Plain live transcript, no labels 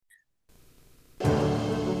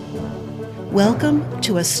Welcome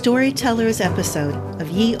to a Storytellers episode of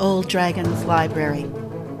Ye Olde Dragons Library.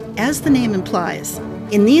 As the name implies,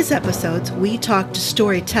 in these episodes we talk to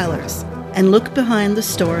storytellers and look behind the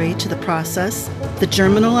story to the process, the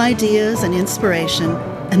germinal ideas and inspiration,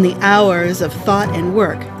 and the hours of thought and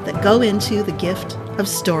work that go into the gift of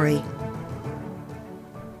story.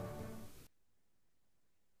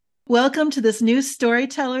 Welcome to this new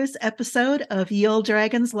Storytellers episode of Ye Olde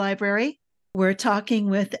Dragons Library. We're talking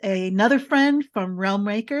with another friend from Realm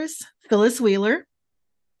Makers, Phyllis Wheeler.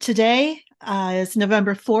 Today is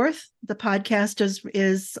November 4th. The podcast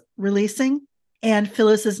is releasing. And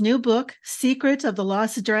Phyllis's new book, Secret of the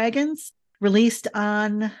Lost Dragons, released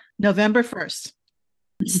on November 1st.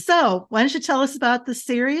 So why don't you tell us about the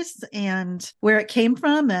series and where it came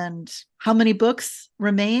from and how many books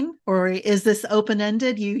remain? Or is this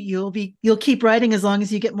open-ended? You'll keep writing as long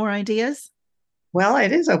as you get more ideas? Well,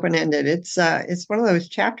 it is open-ended. It's one of those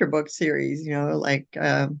chapter book series, like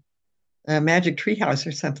a Magic Treehouse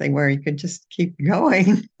or something, where you could just keep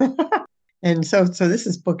going. And so this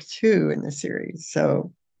is book 2 in the series.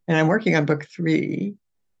 So, and I'm working on book 3.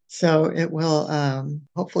 So it will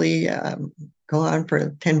hopefully go on for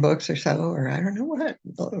 10 books or so, or I don't know what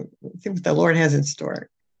the Lord has in store.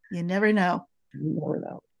 You never know. You never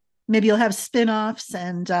know. Maybe you'll have spin-offs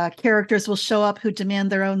and characters will show up who demand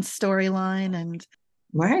their own storyline. And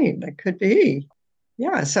right, that could be.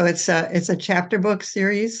 Yeah, so it's a chapter book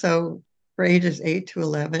series, so for ages 8 to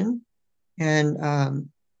 11. And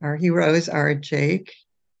our heroes are Jake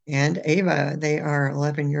and Ava. They are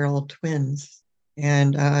 11-year-old twins.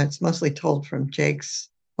 And it's mostly told from Jake's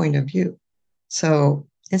point of view. So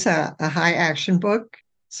it's a high action book,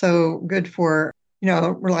 so good for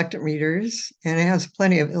reluctant readers, and it has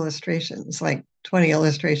plenty of illustrations, like 20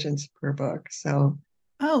 illustrations per book. So,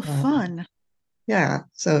 fun. Yeah.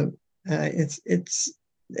 So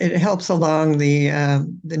it helps along the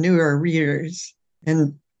newer readers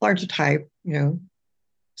and larger type.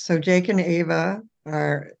 So Jake and Ava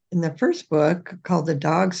are in the first book called The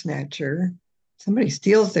Dog Snatcher. Somebody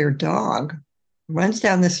steals their dog, runs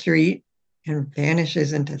down the street, and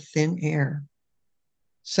vanishes into thin air.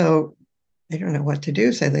 So they don't know what to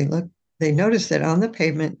do. So they notice that on the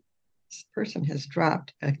pavement, this person has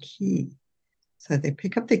dropped a key. So they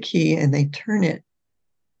pick up the key and they turn it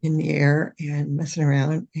in the air and messing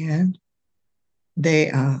around. And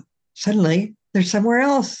they suddenly they're somewhere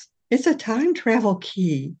else. It's a time travel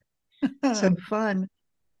key. So fun.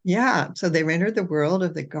 Yeah. So they enter the world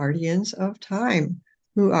of the Guardians of Time,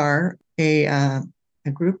 who are a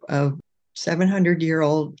group of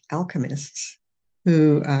 700-year-old alchemists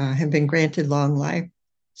who have been granted long life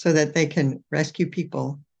so that they can rescue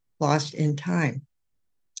people lost in time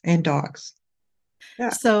and dogs.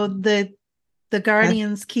 Yeah. So the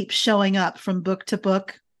Guardians keep showing up from book to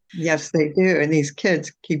book. Yes, they do. And these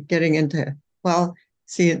kids keep getting into,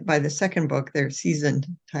 by the second book, they're seasoned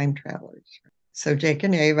time travelers. So Jake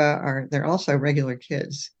and Ava they're also regular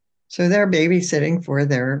kids. So they're babysitting for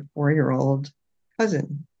their 4-year-old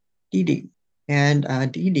cousin, Dee Dee.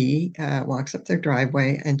 And Dee Dee walks up their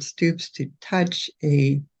driveway and stoops to touch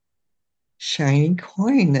a shiny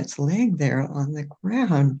coin that's laying there on the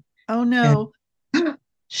ground. Oh, no. And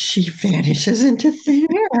she vanishes into thin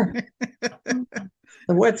air.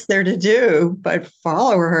 What's there to do but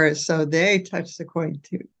follow her? So they touch the coin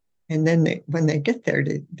too. And then when they get there,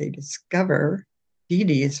 they discover Dee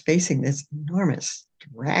Dee is facing this enormous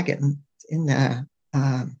dragon in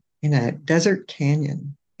a desert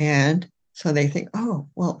canyon. And so they think, oh,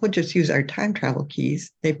 well, we'll just use our time travel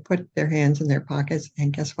keys. They put their hands in their pockets,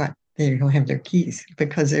 and guess what? They don't have their keys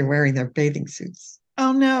because they're wearing their bathing suits.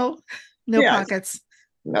 Oh, no. No pockets.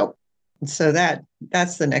 Nope. So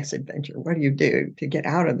that's the next adventure. What do you do to get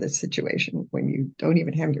out of this situation when you don't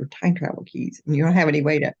even have your time travel keys and you don't have any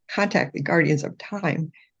way to contact the Guardians of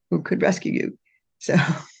Time who could rescue you? So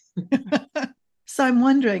I'm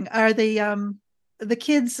wondering, are the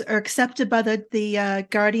kids are accepted by the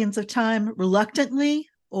Guardians of Time reluctantly,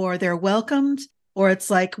 or they're welcomed, or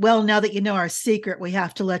it's like, well, now that you know our secret, we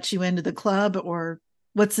have to let you into the club, or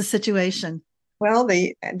what's the situation? Well,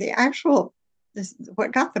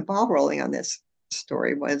 what got the ball rolling on this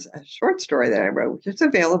story was a short story that I wrote, which is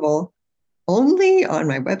available only on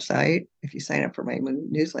my website if you sign up for my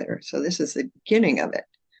newsletter. So this is the beginning of it.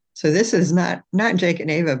 So this is not Jake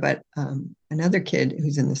and Ava, but another kid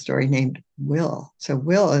who's in the story named Will. So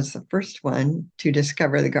Will is the first one to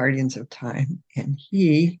discover the Guardians of Time, and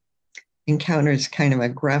he encounters kind of a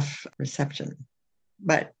gruff reception.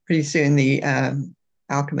 But pretty soon the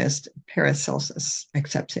alchemist Paracelsus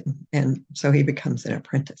accepts him. And so he becomes an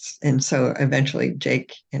apprentice. And so eventually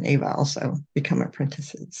Jake and Ava also become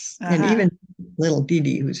apprentices. And even little Dee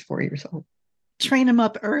Dee, who's 4 years old. Train him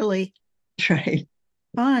up early. Right.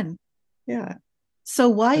 Fun. Yeah. So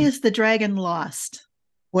why is the dragon lost?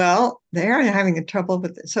 Well, they are having a trouble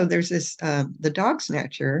with it. So there's this, the dog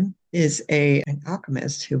snatcher is an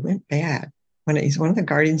alchemist who went bad. He's one of the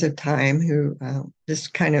guardians of time who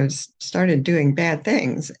just kind of started doing bad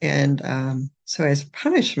things. And so as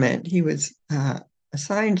punishment, he was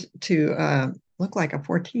assigned to look like a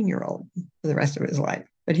 14-year-old for the rest of his life.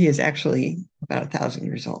 But he is actually about 1,000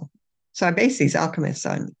 years old. So I base these alchemists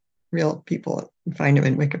on real people and find them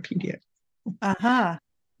in Wikipedia.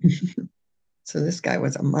 So this guy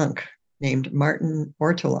was a monk named Martin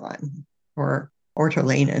Ortolan, or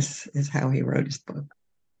Ortolanus is how he wrote his book.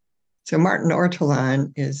 So Martin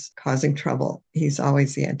Ortolan is causing trouble. He's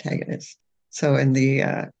always the antagonist. So in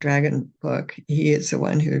the dragon book, he is the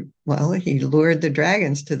one who, he lured the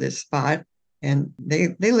dragons to this spot, and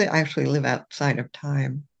they actually live outside of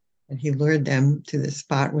time. And he lured them to this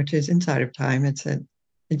spot, which is inside of time. It's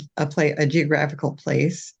a geographical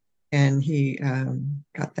place. And he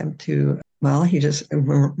got them to, he just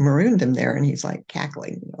marooned them there, and he's like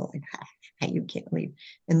cackling, like, you can't leave.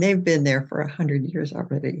 And they've been there for 100 years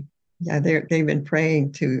already. Yeah, they've been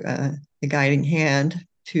praying to the guiding hand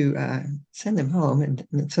to send them home.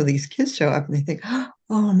 And so these kids show up and they think,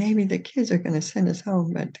 oh, maybe the kids are going to send us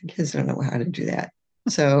home, but the kids don't know how to do that.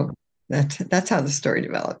 So that's how the story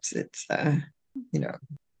develops. It's,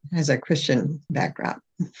 has a Christian backdrop.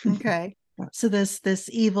 Okay. So this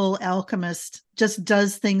evil alchemist just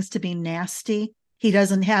does things to be nasty. He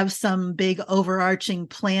doesn't have some big overarching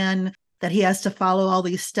plan that he has to follow all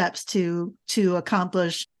these steps to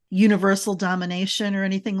accomplish universal domination or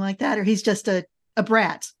anything like that, or he's just a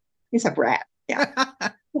brat. He's a brat. Yeah.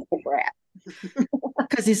 He's a brat.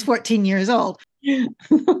 Because he's 14 years old.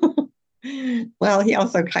 Well, he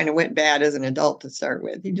also kind of went bad as an adult to start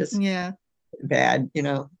with. He just bad,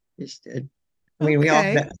 just did. I mean, we all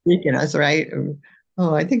have that streak in us, right?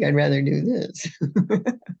 Oh, I think I'd rather do this.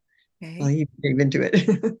 Well, he came into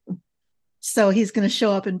it. So he's going to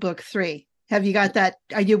show up in book 3. Have you got that?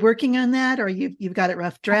 Are you working on that, or you've got it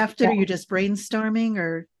rough drafted, or you're just brainstorming,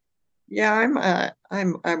 or? Yeah,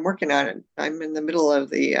 I'm working on it. I'm in the middle of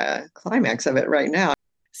the climax of it right now.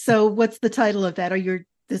 So what's the title of that?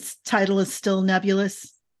 This title is still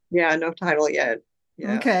nebulous? Yeah, no title yet.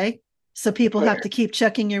 Yeah. Okay. So people have to keep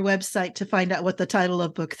checking your website to find out what the title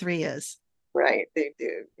of book 3 is. Right, they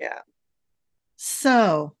do. Yeah.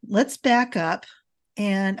 So let's back up.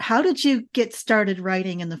 And how did you get started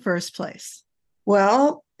writing in the first place?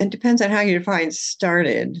 Well, it depends on how you define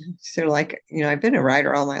started. So I've been a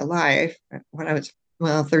writer all my life. When I was,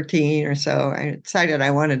 13 or so, I decided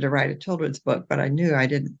I wanted to write a children's book, but I knew I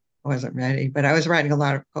wasn't ready. But I was writing a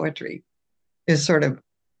lot of poetry. It's sort of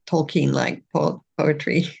Tolkien-like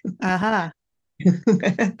poetry. I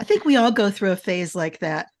think we all go through a phase like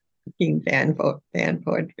that. Fan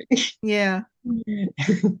poetry. Yeah.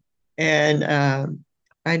 And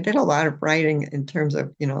I did a lot of writing in terms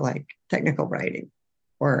of, like technical writing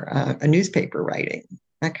or a newspaper writing,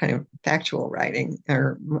 that kind of factual writing,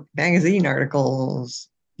 or magazine articles,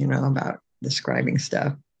 about describing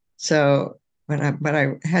stuff. So but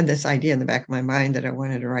I had this idea in the back of my mind that I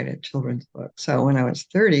wanted to write a children's book. So when I was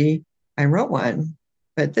 30, I wrote one,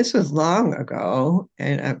 but this was long ago.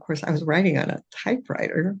 And of course, I was writing on a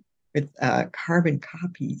typewriter with carbon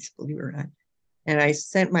copies, believe it or not. And I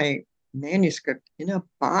sent my manuscript in a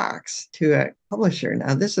box to a publisher.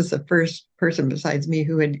 Now, this is the first person besides me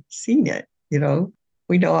who had seen it. We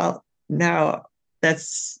know now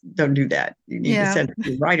don't do that. You need to send it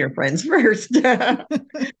to your writer friends first.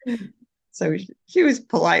 So she was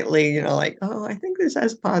politely, like, oh, I think this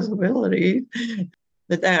has possibility.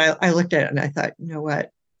 But then I looked at it and I thought, you know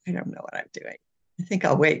what? I don't know what I'm doing. I think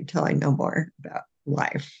I'll wait until I know more about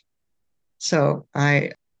life. So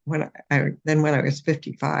when I was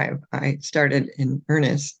 55, I started in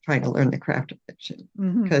earnest trying to learn the craft of fiction,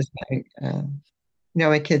 because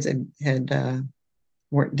my kids didn't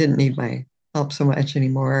need my help so much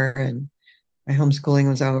anymore, and my homeschooling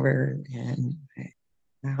was over, and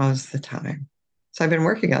now's the time. So I've been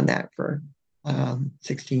working on that for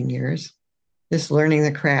 16 years, just learning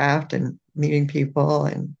the craft and meeting people.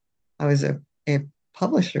 And I was a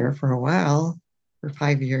publisher for a while, for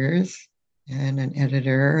 5 years, and an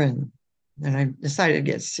editor. And then I decided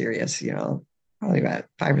to get serious, probably about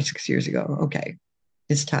 5 or 6 years ago. Okay,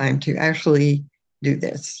 it's time to actually do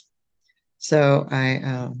this. So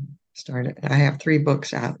I started. I have 3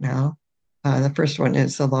 books out now. The first one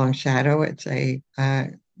is The Long Shadow.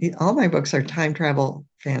 All my books are time travel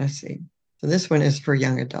fantasy. So this one is for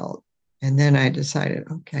young adult. And then I decided,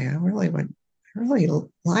 okay, I really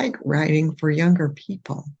like writing for younger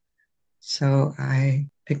people. So I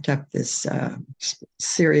picked up this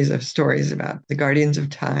series of stories about the Guardians of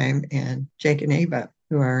Time and Jake and Ava,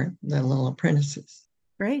 who are the little apprentices.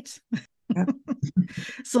 Great. Yeah.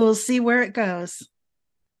 So we'll see where it goes.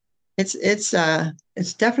 It's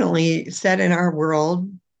definitely set in our world,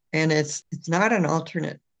 and it's not an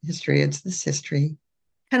alternate history. It's this history,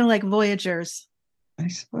 Kind of like Voyagers. I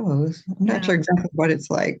suppose. I'm not Yeah. sure exactly what it's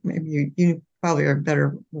like. Maybe you probably are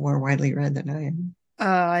better, more widely read than I am.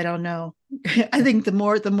 I don't know. I think the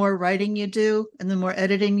more writing you do and the more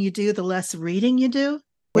editing you do, the less reading you do,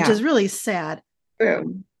 which Yeah, is really sad.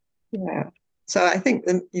 true. Yeah. So I think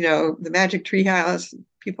the Magic Tree House,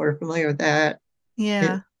 people are familiar with that. Yeah.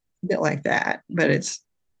 It's a bit like that, but it's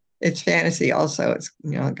fantasy also. It's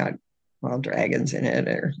got dragons in it,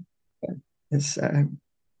 or it's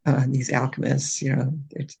these alchemists.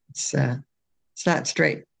 It's not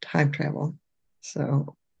straight time travel.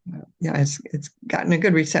 So yeah, it's gotten a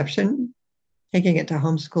good reception. Taking it to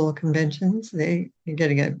homeschool conventions, you're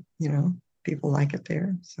getting people like it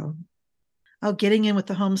there. So Oh, getting in with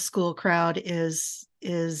the homeschool crowd is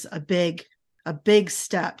a big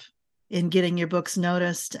step in getting your books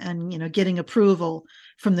noticed and getting approval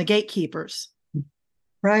from the gatekeepers.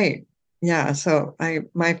 right, yeah. So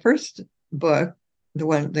my first book, the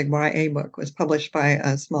YA book, was published by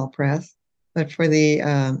a small press, but for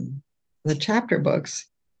the chapter books,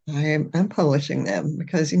 I'm publishing them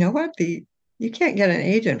because you know what you can't get an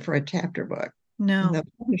agent for a chapter book. And No. the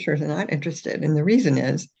publishers are not interested. And the reason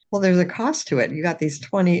is, well, there's a cost to it. You got these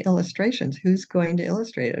 20 illustrations. Who's going to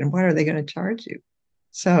illustrate it? And what are they going to charge you?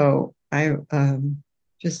 So I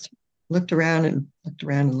just looked around and looked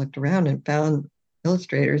around and looked around and found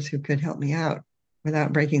illustrators who could help me out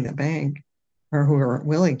without breaking the bank, or who were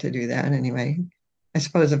willing to do that anyway. I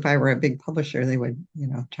suppose if I were a big publisher, they would,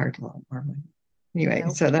 charge a lot more money. Anyway,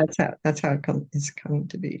 Nope. so that's how it's coming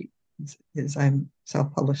to be. Is I'm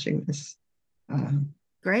self-publishing this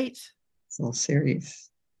Great. little series.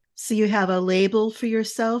 So you have a label for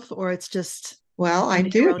yourself, or it's just Well, I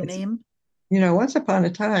under your do. own name? Once upon a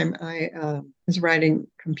time, I was writing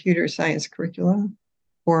computer science curriculum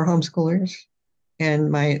for homeschoolers,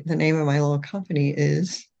 and the name of my little company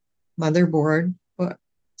is Motherboard Book.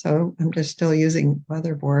 So I'm just still using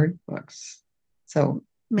Motherboard Books. So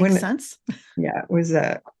Makes when sense. yeah, it was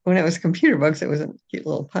when it was computer books, it was a cute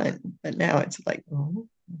little pun, but now it's like, oh,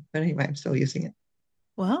 but anyway, I'm still using it.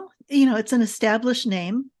 Well, it's an established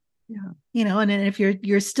name, Yeah. and then if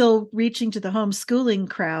you're still reaching to the homeschooling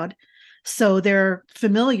crowd, so they're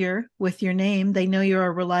familiar with your name, they know you're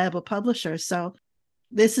a reliable publisher. So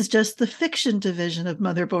this is just the fiction division of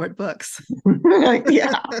Motherboard Books.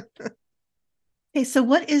 Yeah. Okay, so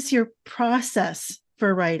what is your process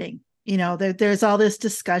for writing? There's all this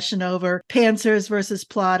discussion over pantsers versus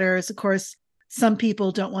plotters. Of course, some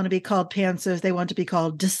people don't want to be called pantsers, they want to be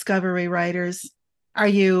called discovery writers. Are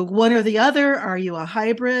you one or the other? Are you a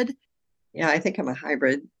hybrid? Yeah, I think I'm a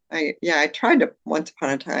hybrid. I tried to once upon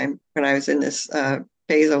a time when I was in this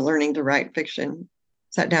phase of learning to write fiction,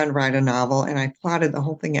 sat down to write a novel, and I plotted the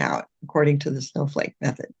whole thing out according to the snowflake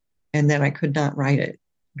method. And then I could not write it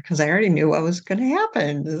because I already knew what was going to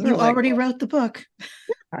happen. This You was like, already wrote the book.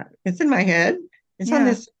 it's in my head. It's on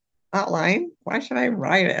Yeah. this outline. Why should I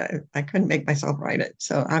write it? I couldn't make myself write it.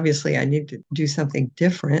 So obviously I need to do something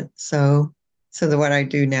different. So what I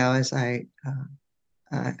do now is I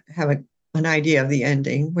have an idea of the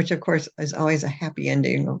ending, which of course is always a happy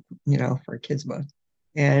ending, for a kids book.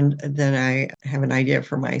 And then I have an idea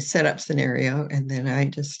for my setup scenario, and then I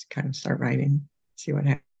just kind of start writing, see what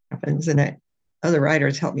happens. And other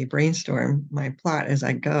writers help me brainstorm my plot as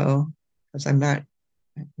I go, because I'm not,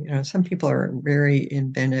 some people are very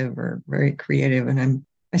inventive or very creative, and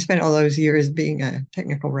I spent all those years being a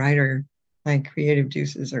technical writer. My creative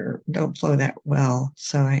juices don't flow that well,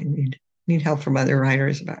 so I need help from other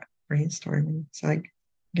writers about brainstorming. So I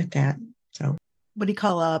get that. So What do you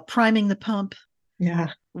call priming the pump, yeah,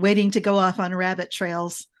 waiting to go off on rabbit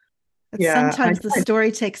trails? But yeah, sometimes the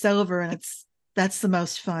story takes over and that's the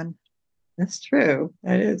most fun. that's true.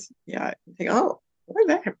 That is, yeah. I think, oh, where'd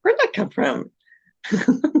that come from?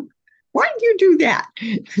 Why did you do that?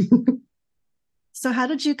 So how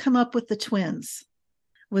did you come up with the twins?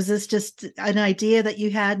 Was this just an idea that you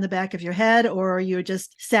had in the back of your head, or you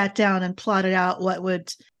just sat down and plotted out what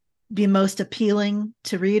would be most appealing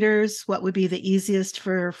to readers, what would be the easiest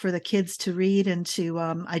for the kids to read and to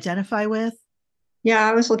identify with? Yeah,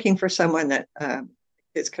 I was looking for someone that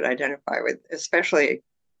kids could identify with, especially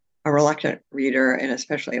a reluctant reader and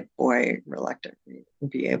especially a boy reluctant reader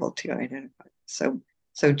would be able to identify. So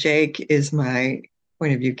Jake is my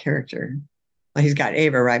point of view character. Well, he's got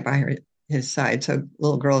Ava right by his side, so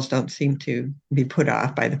little girls don't seem to be put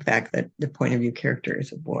off by the fact that the point of view character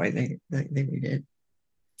is a boy. They read it.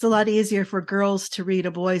 It's a lot easier for girls to read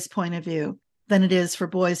a boy's point of view than it is for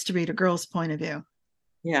boys to read a girl's point of view.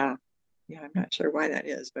 Yeah, yeah, I'm not sure why that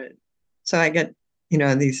is, but so I get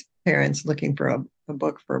these parents looking for a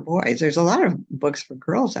book for boys. There's a lot of books for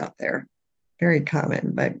girls out there, very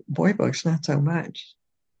common, but boy books not so much.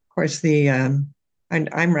 Of course, I'm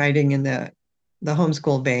writing in the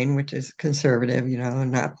homeschool vein, which is conservative,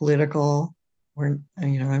 not political. I'm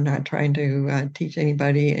not trying to teach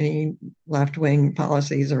anybody any left-wing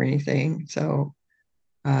policies or anything. So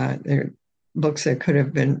they're books that could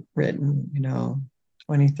have been written,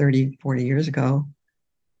 20, 30, 40 years ago.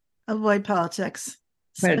 Avoid politics,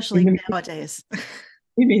 But especially nowadays.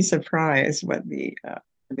 you'd be surprised what the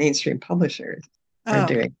mainstream publishers are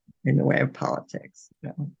doing in the way of politics.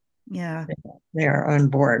 Yeah. They are on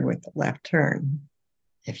board with the left turn.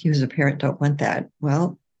 If you as a parent don't want that,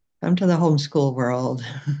 well, come to the homeschool world.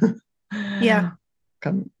 Yeah.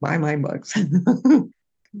 Come buy my books.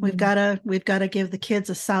 We've got to give the kids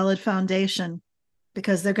a solid foundation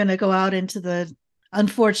because they're going to go out into the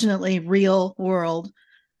unfortunately real world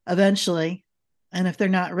eventually. And if they're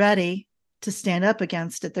not ready to stand up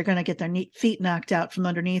against it, they're going to get their feet knocked out from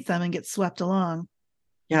underneath them and get swept along.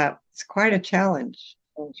 Yeah, it's quite a challenge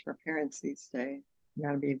for parents these days. You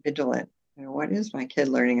got to be vigilant. What is my kid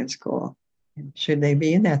learning in school? And should they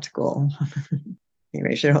be in that school? Maybe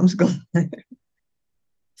I should homeschool.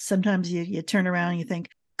 Sometimes you turn around and you think,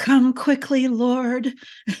 come quickly, Lord.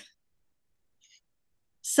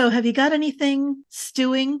 So have you got anything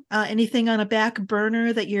stewing, anything on a back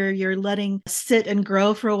burner that you're letting sit and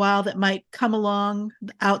grow for a while that might come along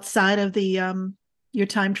outside of the your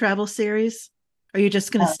time travel series? Or are you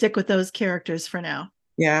just going to stick with those characters for now?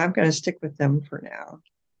 Yeah, I'm going to stick with them for now.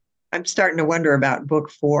 I'm starting to wonder about book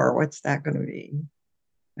 4. What's that going to be?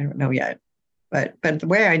 I don't know yet. But the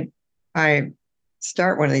way I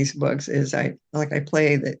start one of these books is I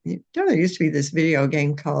play that. There used to be this video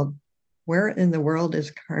game called Where in the World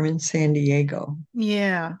is Carmen Sandiego?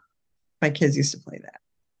 Yeah. My kids used to play that.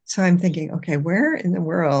 So I'm thinking, okay, where in the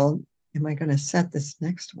world am I going to set this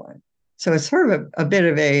next one? So it's sort of a bit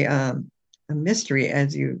of a mystery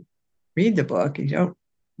as you read the book. You don't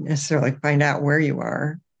necessarily find out where you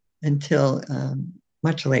are until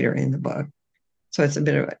much later in the book. So it's a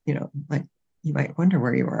bit of, like you might wonder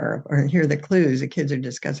where you are or hear the clues. The kids are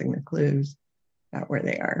discussing the clues about where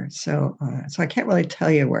they are. So I can't really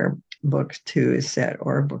tell you where book 2 is set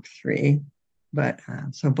or book 3. But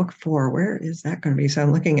so book 4, where is that going to be? So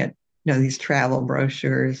I'm looking at, these travel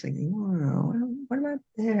brochures thinking, oh, what about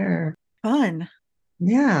there? Fun.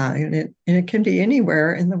 Yeah, and it can be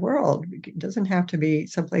anywhere in the world. It doesn't have to be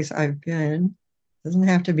someplace I've been. It doesn't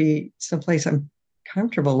have to be someplace I'm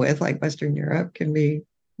comfortable with, like Western Europe. Can be,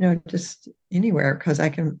 just anywhere because I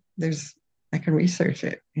can research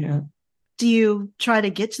it. Do you try to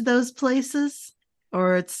get to those places,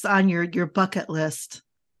 or it's on your bucket list?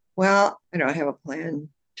 Well, I don't have a plan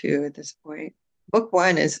to at this point. Book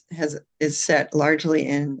 1 is set largely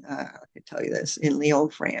in I can tell you this, in Lyon,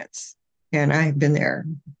 France. And I've been there.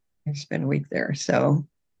 I've spent a week there. So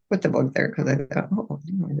put the book there because I thought,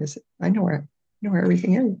 I know where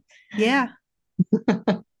everything is. Yeah.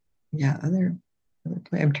 Yeah,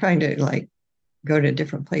 I'm trying to go to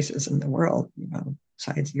different places in the world,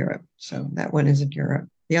 besides Europe. So that one is in Europe.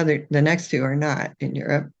 The next 2 are not in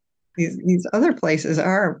Europe. These other places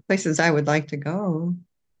are places I would like to go,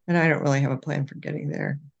 and I don't really have a plan for getting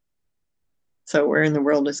there. So where in the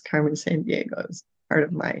world is Carmen Sandiego is part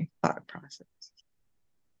of my thought process.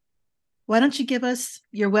 Why don't you give us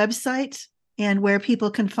your website and where people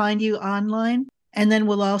can find you online? And then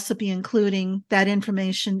we'll also be including that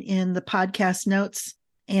information in the podcast notes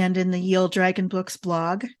and in the Yield Dragon Books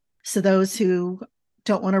blog. So those who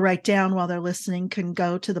don't want to write down while they're listening can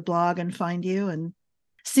go to the blog and find you and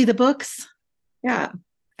see the books. Yeah.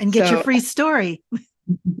 And get your free story.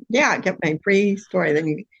 Yeah, get my free story.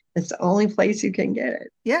 Then it's the only place you can get it.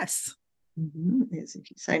 Yes. Is if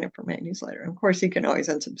you sign up for my newsletter. Of course, you can always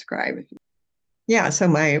unsubscribe. Yeah, so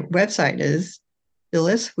my website is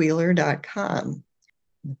phylliswheeler.com.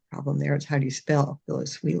 The problem there is how do you spell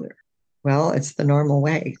Phyllis Wheeler? Well, it's the normal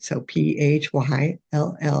way. So PHYLLIS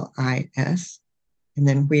and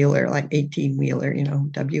then Wheeler, like 18 Wheeler,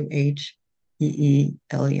 WHEELER.com.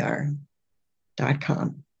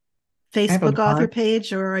 Facebook author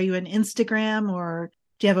page, or are you an Instagram, or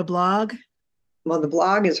do you have a blog? Well, the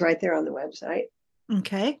blog is right there on the website.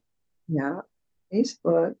 Okay. Yeah.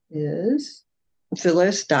 Facebook is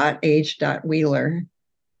Phyllis.h.wheeler.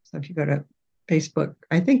 So if you go to Facebook,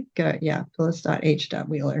 I think,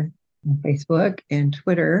 Phyllis.h.wheeler on Facebook, and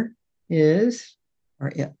Twitter is,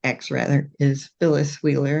 or X rather, is Phyllis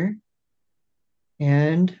Wheeler.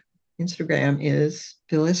 And Instagram is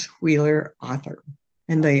Phyllis Wheeler Author.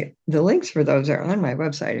 And the links for those are on my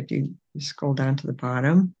website. If you scroll down to the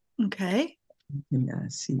bottom, Okay. you can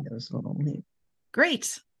see those little links.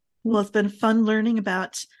 Great. Well, it's been fun learning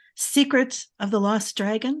about Secret of the Lost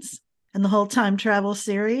Dragons and the whole time travel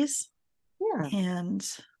series. Yeah. And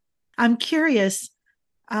I'm curious,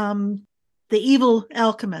 the evil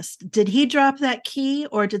alchemist, did he drop that key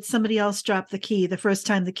or did somebody else drop the key the first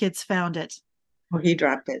time the kids found it? Well, he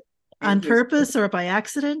dropped it. On purpose or by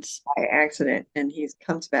accident? By accident, and he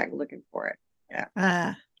comes back looking for it.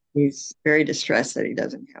 Yeah. He's very distressed that he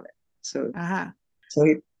doesn't have it. So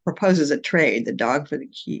he proposes a trade, the dog for the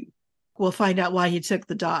key. We'll find out why he took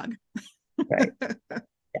the dog. Right.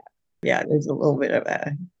 Yeah, there's a little bit of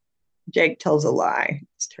Jake tells a lie.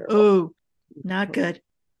 It's terrible. Oh, not good.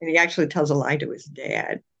 And he actually tells a lie to his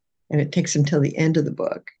dad. And it takes him till the end of the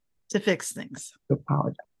book to fix things. To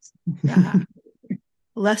apologize.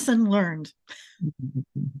 Lesson learned.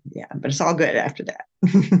 Yeah, but it's all good after that.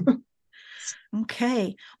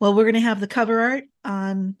 Okay. Well, we're going to have the cover art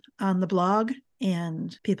on the blog,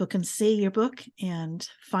 and people can see your book and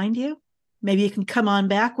find you. Maybe you can come on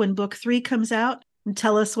back when book 3 comes out and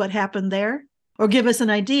tell us what happened there, or give us an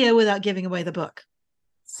idea without giving away the book.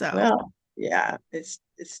 So, well, yeah, it's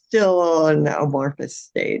still an amorphous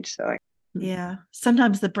stage. So yeah,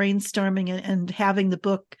 sometimes the brainstorming and having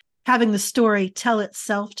the story tell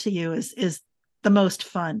itself to you is the most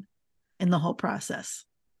fun in the whole process.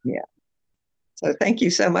 Yeah. So thank you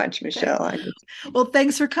so much, Michelle. Well,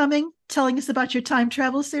 thanks for coming, telling us about your time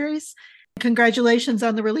travel series. Congratulations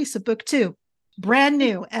on the release of book 2, brand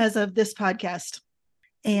new as of this podcast.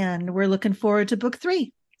 And we're looking forward to book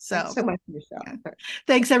 3. So thanks so much, Michelle.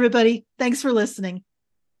 Thanks, everybody. Thanks for listening.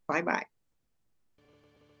 Bye-bye.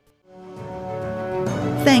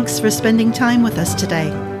 Thanks for spending time with us today.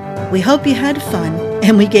 We hope you had fun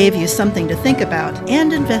and we gave you something to think about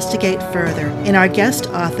and investigate further in our guest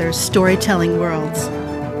authors' storytelling worlds.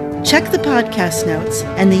 Check the podcast notes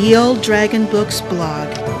and the Ye Olde Dragon Books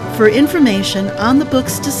blog for information on the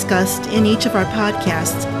books discussed in each of our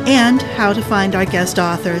podcasts and how to find our guest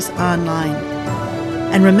authors online.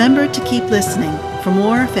 And remember to keep listening for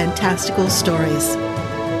more fantastical stories.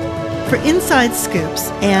 For inside scoops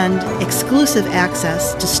and exclusive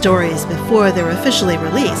access to stories before they're officially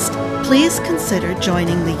released, please consider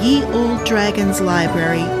joining the Ye Olde Dragons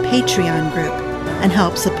Library Patreon group and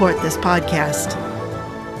help support this podcast.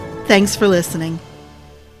 Thanks for listening.